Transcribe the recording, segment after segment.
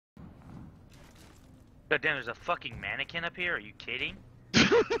God damn, there's a fucking mannequin up here? Are you kidding?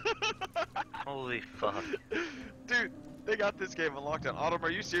 Holy fuck. Dude, they got this game on lockdown. Autumn, are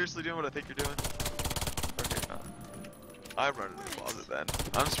you seriously doing what I think you're doing? Okay, no. I'm running to the closet then.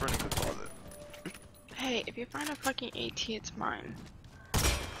 I'm just running to the closet. Hey, if you find a fucking AT, it's mine.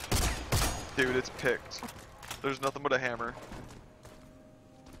 Dude, it's picked. There's nothing but a hammer.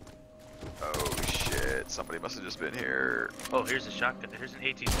 Oh shit, somebody must have just been here. Oh, here's a shotgun. Here's an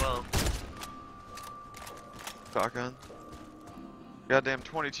AT-12. Shotgun. Goddamn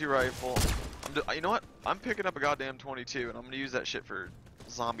 22 rifle. You know what? I'm picking up a goddamn 22 and I'm gonna use that shit for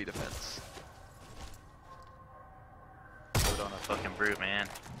zombie defense. Put on a fucking brute, man.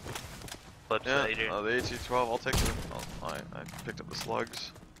 Flips Yeah, later. the AT-12, I'll take them. Oh, I picked up the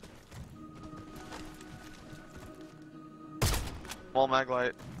slugs. Small mag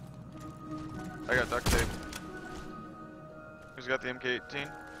light. I got duct tape. Who's got the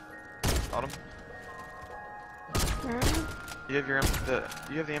MK18? Autumn? You have you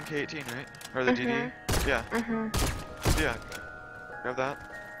have the MK18, right? Or the DD? Yeah. Yeah. Grab that.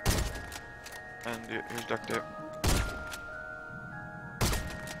 And here's duct tape.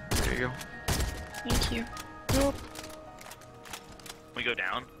 There you go. Thank you. Nope. We go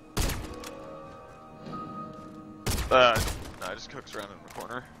down. No, it just cooks around in the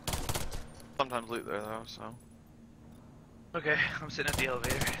corner. Sometimes loot there though, so. Okay, I'm sitting at the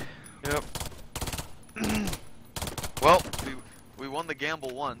elevator. Yep. Well, we won the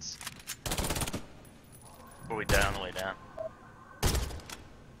gamble once. Or we die on the way down.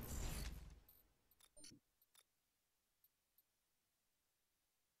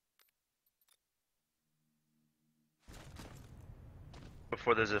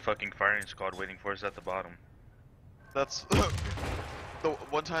 Before there's a fucking firing squad waiting for us at the bottom. That's the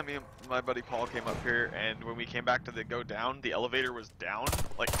one time me and my buddy Paul came up here, and when we came back to the go down, the elevator was down,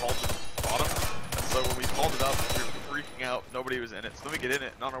 like called to the bottom. And so when we called it up, we were freaking out. Nobody was in it. So then we get in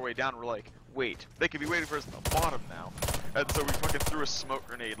it, and on our way down, we're like, wait, they could be waiting for us at the bottom now. And so we fucking threw a smoke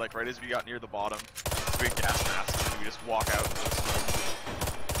grenade, like right as we got near the bottom. So we had gas masks, and we just walk out into the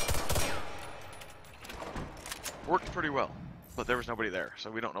smoke. Worked pretty well, but there was nobody there, so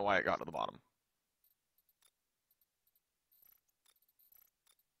we don't know why it got to the bottom.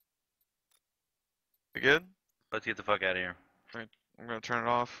 We good? Let's get the fuck out of here. Right, I'm gonna turn it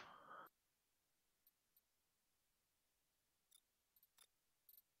off.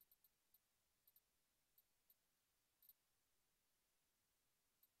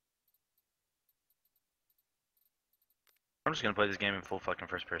 I'm just gonna play this game in full fucking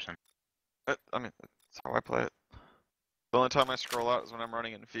first person. I mean, that's how I play it. The only time I scroll out is when I'm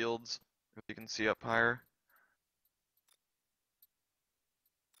running in fields, because you can see up higher.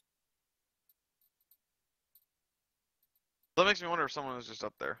 That makes me wonder if someone was just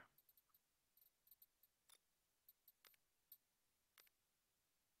up there.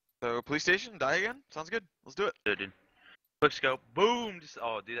 So, police station, die again? Sounds good. Let's do it. Dude. Quick scope. Boom! Just,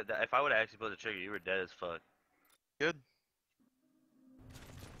 oh, dude, if I would've actually pulled the trigger, you were dead as fuck. Good.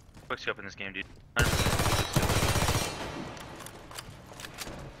 Quick scope in this game, dude. 100%.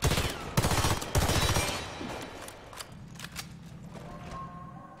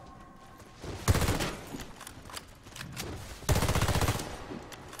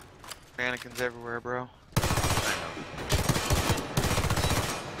 Mannequins everywhere, bro.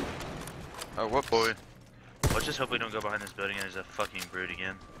 Oh, whoops. Boy. Let's just hope we don't go behind this building and there's a fucking brute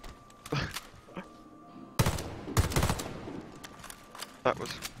again. That was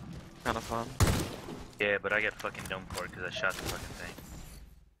kind of fun. Yeah, but I got fucking domed for it because I shot the fucking thing.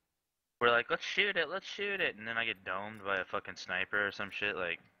 We're like, let's shoot it, and then I get domed by a fucking sniper or some shit,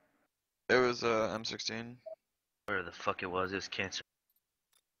 like... It was M16. Whatever the fuck it was cancer.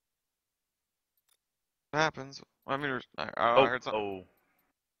 It happens. I mean, I heard something. Oh.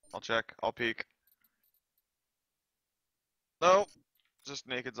 I'll check. I'll peek. Nope. Just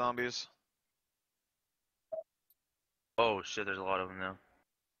naked zombies. Oh shit, there's a lot of them now.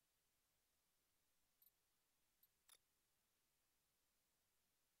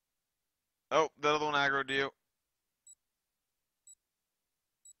 Oh, the other one aggroed you.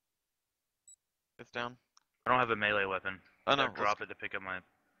 It's down. I don't have a melee weapon. I know. I'd drop it to pick up my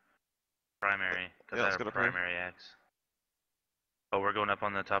primary, because Yeah, I let's have go a to prayer. primary axe. Oh, we're going up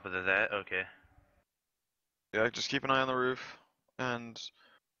on the top of that? Okay. Yeah, just keep an eye on the roof and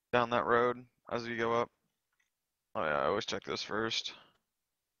down that road as you go up. Oh yeah, I always check this first.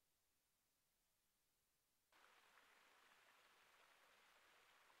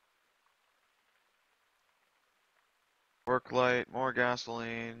 Work light, more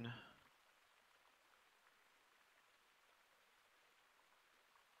gasoline.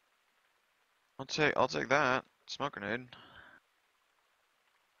 I'll take that. Smoke grenade.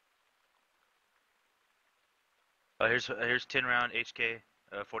 Here's 10 round HK,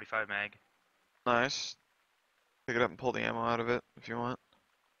 45 mag. Nice. Pick it up and pull the ammo out of it if you want.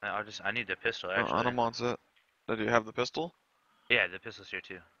 I need the pistol Oh, actually. Adam wants it. Do you have the pistol? Yeah, the pistol's here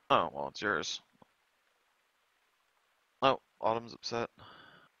too. Oh, well, it's yours. Oh, Autumn's upset.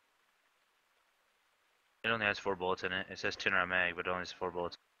 It only has 4 bullets in it. It says 10 round mag, but it only has 4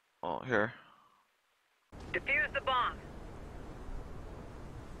 bullets. Oh, here. Defuse the bomb.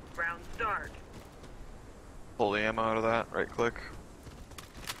 Round start. Pull the ammo out of that. Right click.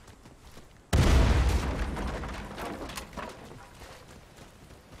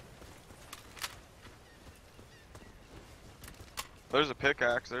 There's a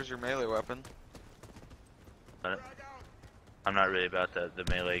pickaxe. There's your melee weapon. I'm not really about the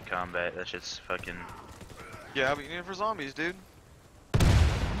melee combat. That shit's fucking. Yeah, but you need it for zombies, dude.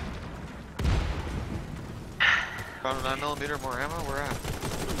 Found a 9mm, more ammo? Where at?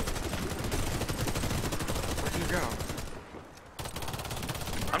 Where'd you go?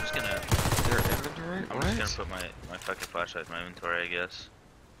 I'm just gonna. Your inventory? I'm just gonna put my fucking flashlight in my inventory, I guess.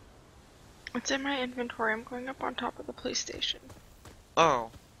 It's in my inventory. I'm going up on top of the police station. Oh.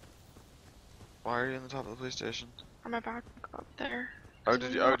 Why are you in the top of the police station? I'm about to go up there. Oh,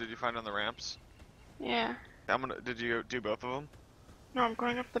 did you find it on the ramps? Yeah. Did you do both of them? No, I'm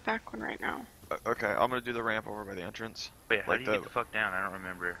going up the back one right now. Okay, I'm gonna do the ramp over by the entrance. Wait, how Like do you get the fuck down? I don't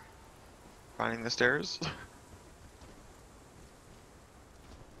remember. Finding the stairs?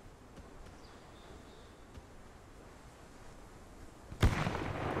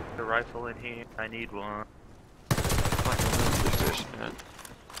 The rifle in here. I need one. I'm not going to the police station yet.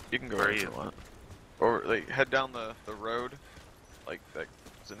 You can go Where are if you? want. Or like head down the road, like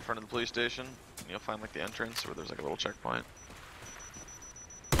that's in front of the police station, and you'll find like the entrance where there's like a little checkpoint.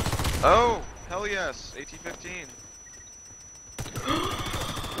 Oh, hell yes, AT-15.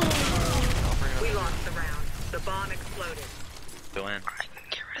 We lost the round. The bomb exploded. Go in. I can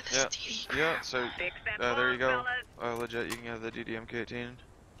get rid of this DD. Yeah, so Fix that there you bomb, go. fellas. Legit, you can have the DDMK-18.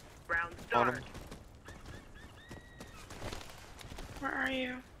 Round Autumn. start. Where are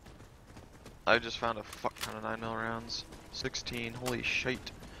you? I just found a fuck ton of 9mm rounds. 16, holy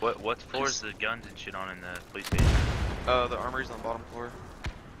shit. What floor is the guns and shit on in the police station? The armory's on the bottom floor.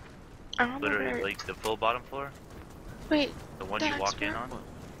 I'm on the Literally, very... like the full bottom floor? Wait, The one you That's walk in where- on?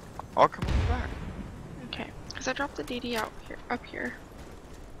 I'll come on back. okay. Because I dropped the DD out here, up here.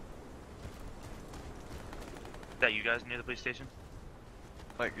 Is that you guys near the police station?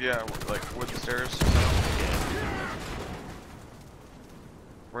 Like, yeah, like wooden stairs.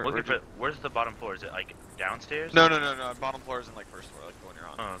 Where's the bottom floor? Is it like downstairs? No, bottom floor is in like first floor, like the one you're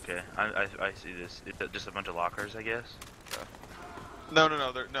on. Oh, okay. I see this. It's just a bunch of lockers, I guess. No,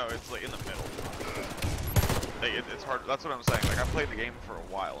 it's like in the middle. Like, it's hard, that's what I'm saying. Like, I played the game for a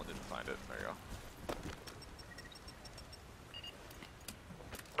while and didn't find it. There you go.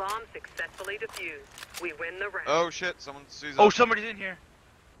 Bomb successfully defused. We win the round. Oh shit, someone sees us. Oh, somebody's in here!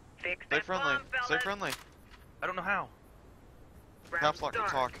 Fix Stay that friendly. bomb, fellas. Stay friendly. I don't know how. Round Caps lock and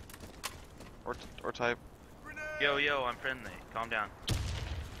start. talk. Or type. Yo, I'm friendly. Calm down.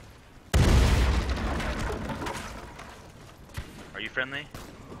 Are you friendly?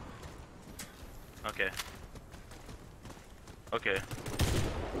 Okay. Okay.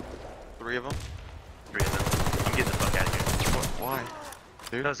 3 of them. 3 of them. I'm getting the fuck out of here. Why?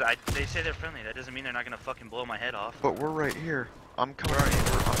 Dude. Because they say they're friendly. That doesn't mean they're not gonna fucking blow my head off. But we're right here. I'm coming right here.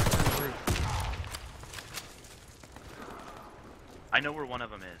 I'm coming through. I know where one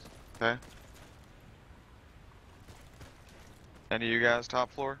of them is. Okay. Any of you guys top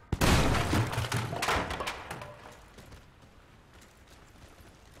floor?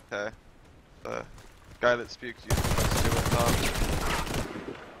 Okay. The guy that speaks, you let's do it top.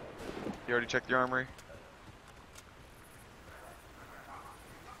 You already checked the armory?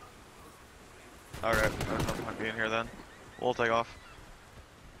 Alright, there's nothing might be in here then. We'll take off.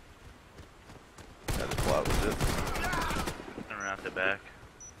 Yeah, just pull out legit. And we're out the back.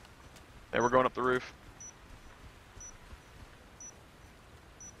 Hey, we're going up the roof.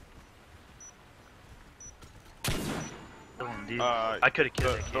 Dude. I could have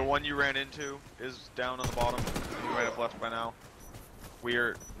killed that kid. The one you ran into is down on the bottom. You might have left by now.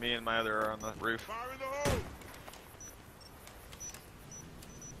 Me and my other are on the roof.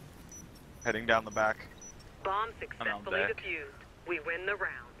 Heading down the back. Bomb successfully back. defused. We win the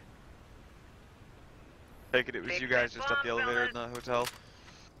round. Take it was you guys just up the elevator in the hotel.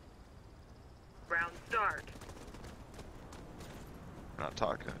 Round start. We're not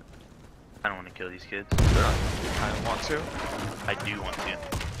talking. I don't want to kill these kids. I kind of want to. I do want to.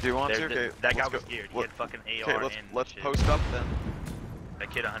 Do you want to? There- Okay. that guy let's was go. geared. He had fucking AR Okay, and let's shit. post up then.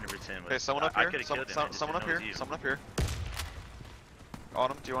 That kid 100% was. Okay, someone up I here. could've killed him, I just Someone didn't up know it here. was you. Someone up here.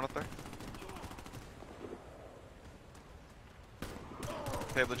 Autumn, do you want up there?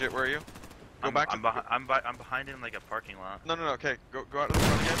 Okay, legit. Where are you? Go back to. I'm behind him like a parking lot. No. Okay, go out to the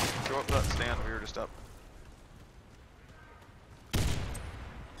front again. Go up to that stand we were just up. That's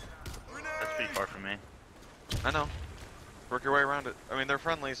pretty far from me. I know. Work your way around it. I mean, they're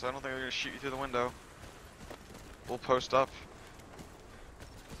friendly, so I don't think they're gonna shoot you through the window. We'll post up.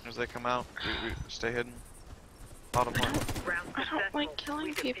 As they come out, we stay hidden. Bottom line. I don't like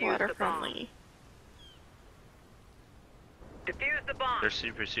killing people that are friendly. Defuse the bomb. They're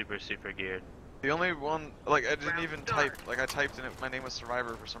super geared. The only one, like, I didn't Round even start. type, like, I typed in it, my name was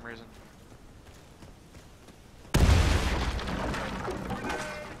Survivor for some reason.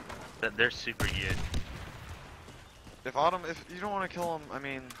 They're super geared. If you don't want to kill him, I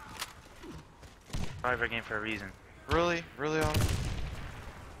mean, Survivor game for a reason. really, Autumn?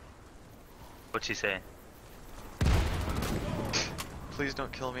 What's he say? Please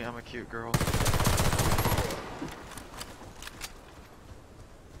don't kill me, I'm a cute girl.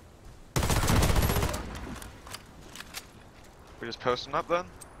 We just posting up then?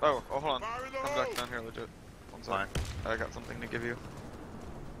 Oh, hold on. Come back down here, legit. One Fine. sec. I got something to give you.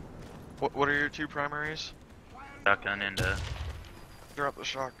 What are your two primaries? Shotgun and Drop the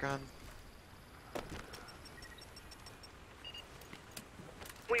shotgun.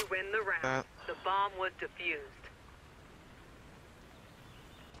 We win the round. That. The bomb was defused.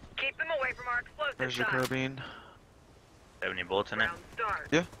 Keep them away from our explosive There's your side. carbine. have any bullets in it? Round start.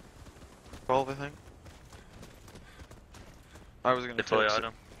 Yeah. 12, I think. I was gonna Deploy take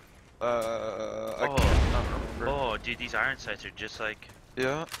autumn. I Oh. cannot remember. Oh, dude, these iron sights are just like.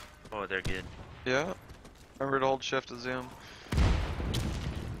 Yeah, Oh, they're good. yeah. Remember to hold shift to zoom.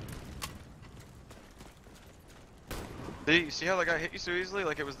 See how that guy hit you so easily?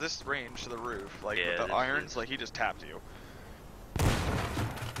 Like it was this range to the roof. Like Yeah, with the this irons, is- like he just tapped you.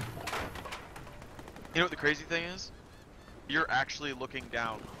 You know what the crazy thing is? You're actually looking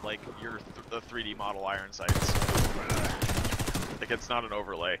down like you're the 3D model iron sights. Like it's not an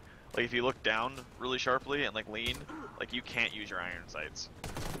overlay. Like if you look down really sharply and like lean, like you can't use your iron sights.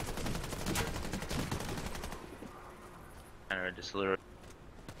 I don't know, just literally.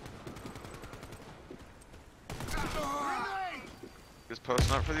 Just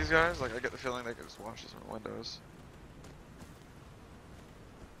posting up for these guys? Like I get the feeling they could just watch this from windows.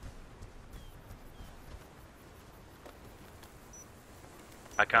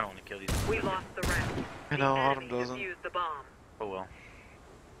 I kind of want to kill these. We lost the round. I know, The Autumn enemy doesn't. defused the bomb. Oh well.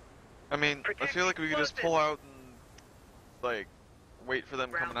 I mean, I Protect feel like we could just explosives. pull out and like wait for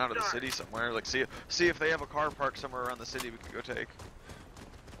them coming out of the Round city somewhere. Like see if they have a car parked somewhere around the city we could go take.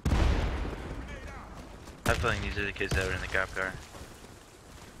 I have a feeling these are the kids that were in the cop car.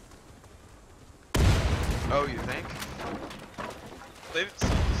 Oh, you think? They didn't seem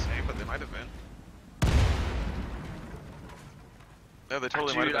the same, but they might have been. Yeah, they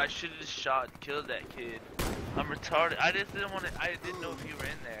totally might Dude, I have been. should have just shot and killed that kid. I'm retarded. I just didn't want to. I didn't know if you were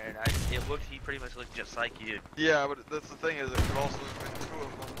in there, and it looked. He pretty much looked just like you. Yeah, but that's the thing is it could also have been two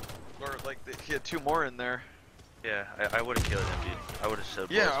of them, or like he had two more in there. Yeah, I would have killed him, dude. I would have so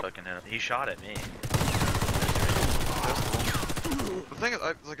Yeah. fucking him. He shot at me. The thing is,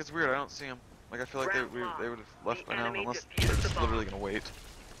 like it's weird. I don't see them. Like I feel like they would have left by now, enemy unless defused they're the just bomb. literally gonna wait.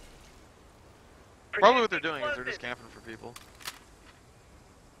 Protect Probably what they're doing is they're just explosives. camping for people.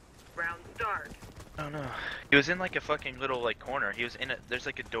 Round start. I don't know. He was in like a fucking little like corner. He was in a. There's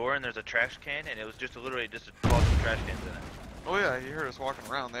like a door and there's a trash can, and it was just literally just a closet of trash cans in it. Oh yeah, you heard us walking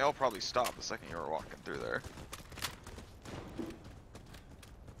around. They all probably stopped the second you were walking through there.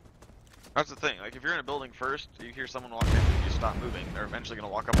 That's the thing. Like if you're in a building first, you hear someone walk in, you stop moving. They're eventually gonna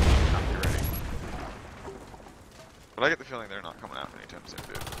walk up and time you're ready. But I get the feeling they're not coming out anytime soon,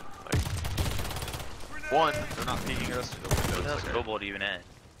 dude. Like, one, they're not peeking at us through the What the windows. hell's Like, Kobold even at?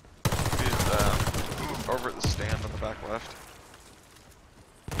 he's over at the stand on the back left.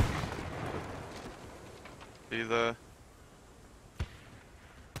 See the.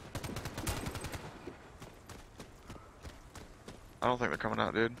 I don't think they're coming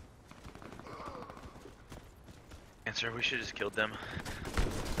out, dude. Answer. We should have just killed them.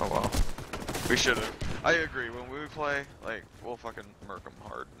 Oh well. We should've. I agree, when we play, like, we'll fucking murk them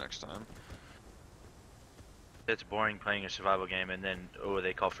hard next time. It's boring playing a survival game and then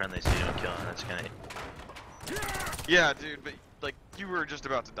they call friendly so you don't kill them. That's kind of. Yeah, dude, but, like, you were just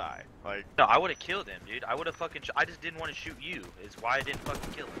about to die. Like, No, I would have killed him, dude. I would have fucking. I just didn't want to shoot you. Is why I didn't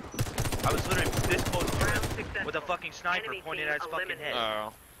fucking kill him. I was literally this close to Round him successful. with a fucking sniper Enemy pointed team at his fucking eliminated. head.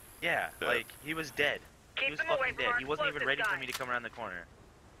 oh. Yeah, Yeah. like, he was dead. He Keep was them away fucking from dead. our He wasn't even explosive ready for guy. me to come around the corner.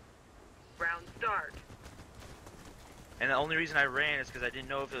 Round start. And the only reason I ran is because I didn't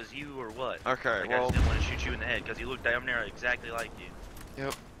know if it was you or what. Okay, Like, I well, just didn't want to shoot you in the head because you looked damn near exactly like you.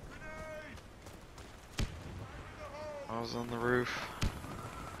 yep. I was on the roof.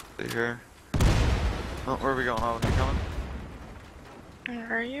 See here. Oh, where are we going? Autumn, you coming?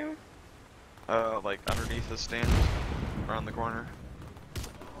 Where are you? Like underneath the stand, around the corner.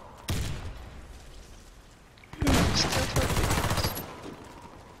 Let's go toward the house.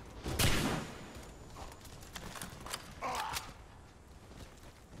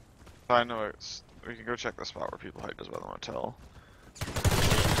 I know it's. We can go check the spot where people hide us by the motel.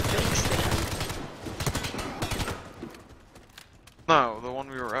 Big stand. No, the one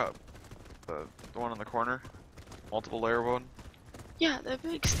we were up. The one in the corner. Multiple layer one. Yeah, the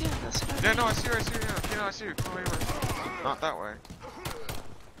big stand. That's what I Yeah, mean. no, I see you, I see you. Yeah, no, I see you. Come over. Not that way.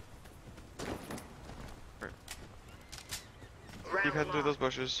 Round Keep heading through those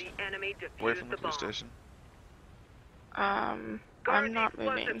lost. bushes. The enemy Away defused from the the police bomb. station. I'm Guard not the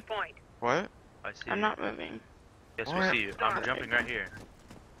explosive moving. point. What? I see I'm you. not moving. Yes, What? we see you. I'm Not jumping moving. right here.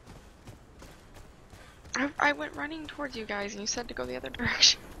 I went running towards you guys, and you said to go the other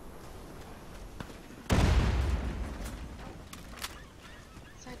direction. So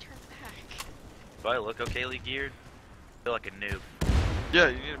I turned back. Do I look okayly geared? I feel like a noob. Yeah,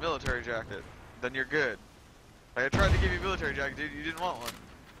 you need a military jacket. Then you're good. I tried to give you a military jacket, dude. You didn't want one.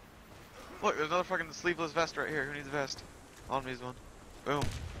 Look, there's another fucking sleeveless vest right here. Who needs a vest? On needs one. Boom.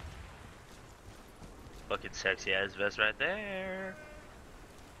 Fucking sexy ass vest right there.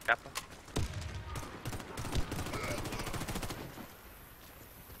 Kappa.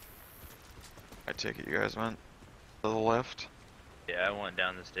 I take it you guys went to the left. Yeah, I went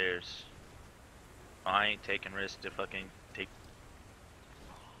down the stairs. I ain't taking risks to fucking take.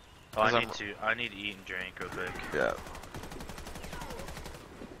 Oh, Cause I I'm- need to eat and drink real quick. Yeah.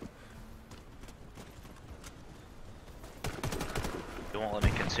 They won't let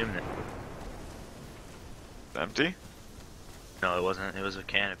me consume it. Empty? No, it wasn't. It was a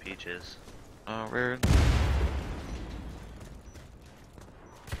can of peaches. Oh, weird.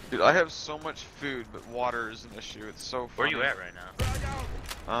 Dude, I have so much food, but water is an issue. It's so Where funny. you at right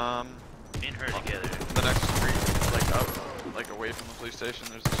now? Me and her together. The next street, like up, like away from the police station,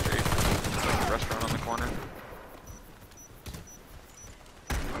 there's a street. There's like a restaurant on the corner.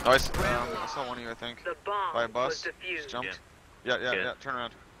 Oh, I saw one of you, I think. The bomb By a was bus. defused. Just jumped. Yeah. Yeah, Yeah. turn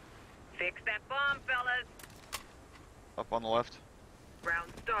around. Fix that bomb, fellas. Up on the left.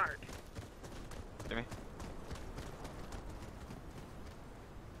 Round start. Gimme.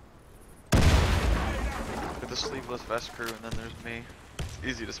 Get the sleeveless vest crew, and then there's me. It's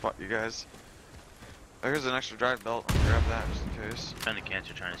easy to spot you guys. Oh, here's an extra drive belt. I'll grab that just in case. Kinda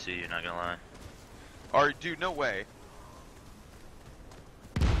cancer trying to see you, not gonna lie. Alright, dude, no way.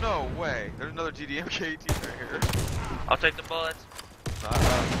 No way. There's another TDMK team right here. I'll take the bullets.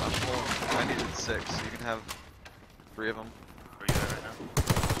 I'm full. I needed 6, so you can have 3 of them. Where you at right now?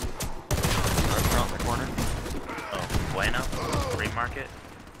 Right around the corner. Oh, Bueno? Flea market?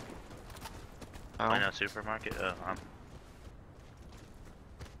 Oh, Bueno supermarket?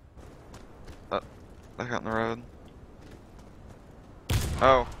 Oh, back out in the road.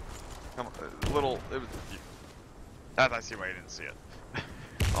 Oh. Come on. Little. It was. I see why you didn't see it.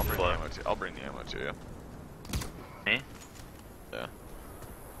 I'll bring the What? ammo to you. I'll bring the ammo to you. me? Yeah.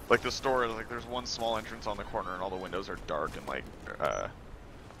 Like the store is like there's one small entrance on the corner and all the windows are dark and like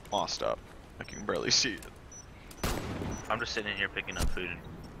mossed up. Like you can barely see it. I'm just sitting in here picking up food and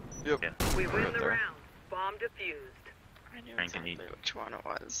Yep. Yeah. We We're win right the there. round. Bomb defused. I knew Frank can exactly eat. which one it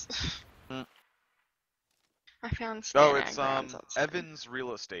was. Hmm. I found Oh, Stan it's Grounds outside. Evans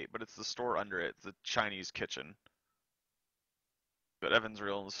Real Estate, but it's the store under it. It's the Chinese kitchen. But Evans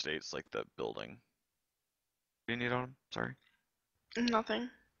Real Estate's like the building. What do you need on him? Sorry.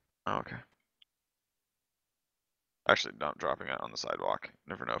 Nothing. Oh, okay. Actually, not dropping it on the sidewalk.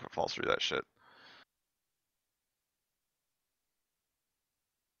 Never know if it falls through that shit.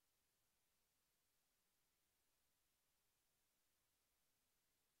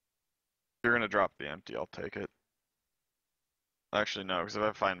 If you're gonna drop the empty, I'll take it. Actually, no, because if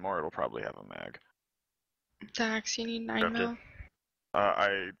I find more, it'll probably have a mag. Dax, you need 9 Dropped it. mil.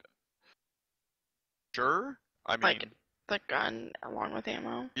 Sure? I mean, Like the gun along with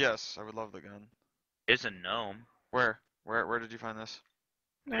ammo. yes, I would love the gun. there's a gnome. Where? Where did you find this?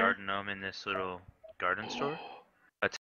 There. Garden gnome in this little garden store.